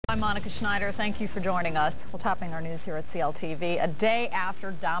I'm Monica Schneider. Thank you for joining us. We're topping our news here at CLTV. A day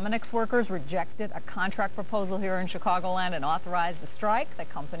after Dominick's workers rejected a contract proposal here in Chicagoland and authorized a strike, the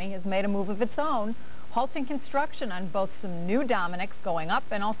company has made a move of its own, halting construction on both some new Dominick's going up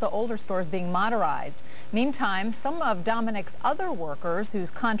and also older stores being modernized. Meantime, some of Dominick's other workers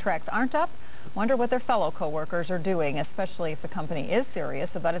whose contracts aren't up wonder what their fellow co-workers are doing, especially if the company is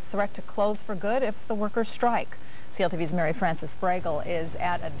serious about its threat to close for good if the workers strike. CLTV's Mary Frances Bragel is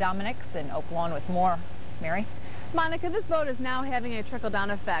at a Dominick's in Oak Lawn with more. Mary? Monica, this vote is now having a trickle-down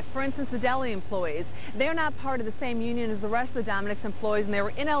effect. For instance, the deli employees, they're not part of the same union as the rest of the Dominick's employees, and they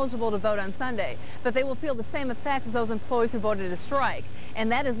were ineligible to vote on Sunday. But they will feel the same effect as those employees who voted to strike, and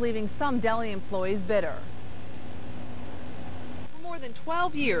that is leaving some deli employees bitter. For more than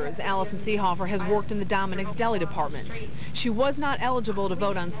 12 years, Allison Seehofer has worked in the Dominick's deli department. She was not eligible to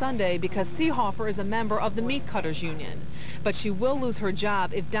vote on Sunday because Seehofer is a member of the meat cutters union. But she will lose her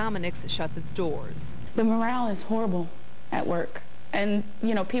job if Dominick's shuts its doors. The morale is horrible at work. And,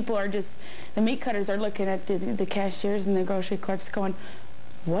 you know, people are just, the meat cutters are looking at the cashiers and the grocery clerks going,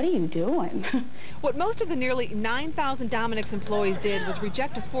 what are you doing? What most of the nearly 9,000 Dominick's employees did was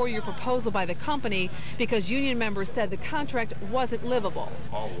reject a 4-year proposal by the company because union members said the contract wasn't livable.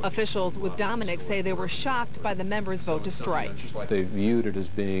 Officials with Dominick's say they were shocked by the members' vote to strike. They viewed it as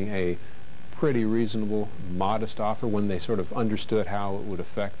being a pretty reasonable, modest offer when they sort of understood how it would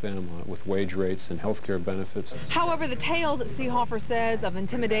affect them with wage rates and health care benefits. However, the tales, Seehofer says, of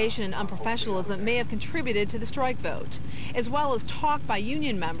intimidation and unprofessionalism may have contributed to the strike vote, as well as talk by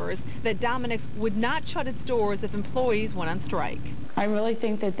union members that Dominick's would not shut its doors if employees went on strike. I really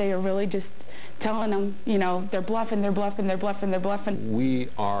think that they are really just telling them, you know, they're bluffing, they're bluffing, they're bluffing, they're bluffing. We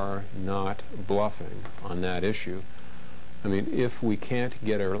are not bluffing on that issue. I mean, if we can't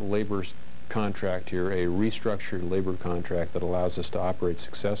get our labor contract here, a restructured labor contract that allows us to operate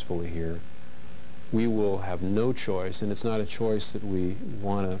successfully here, we will have no choice, and it's not a choice that we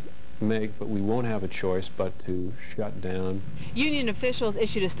want to make, but we won't have a choice but to shut down. Union officials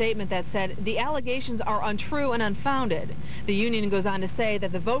issued a statement that said the allegations are untrue and unfounded. The union goes on to say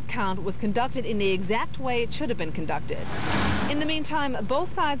that the vote count was conducted in the exact way it should have been conducted. In the meantime,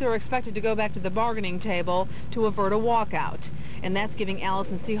 both sides are expected to go back to the bargaining table to avert a walkout, and that's giving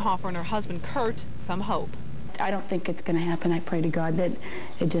Allison Seehofer and her husband Kurt some hope. I don't think it's going to happen. I pray to God that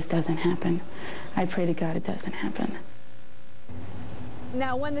it just doesn't happen. I pray to God it doesn't happen.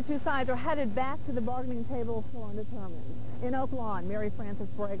 Now, when the two sides are headed back to the bargaining table, still undetermined. In Oak Lawn, Mary Frances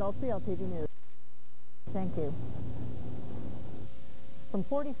Bragel, CLTV News. Thank you. From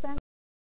 40 cents.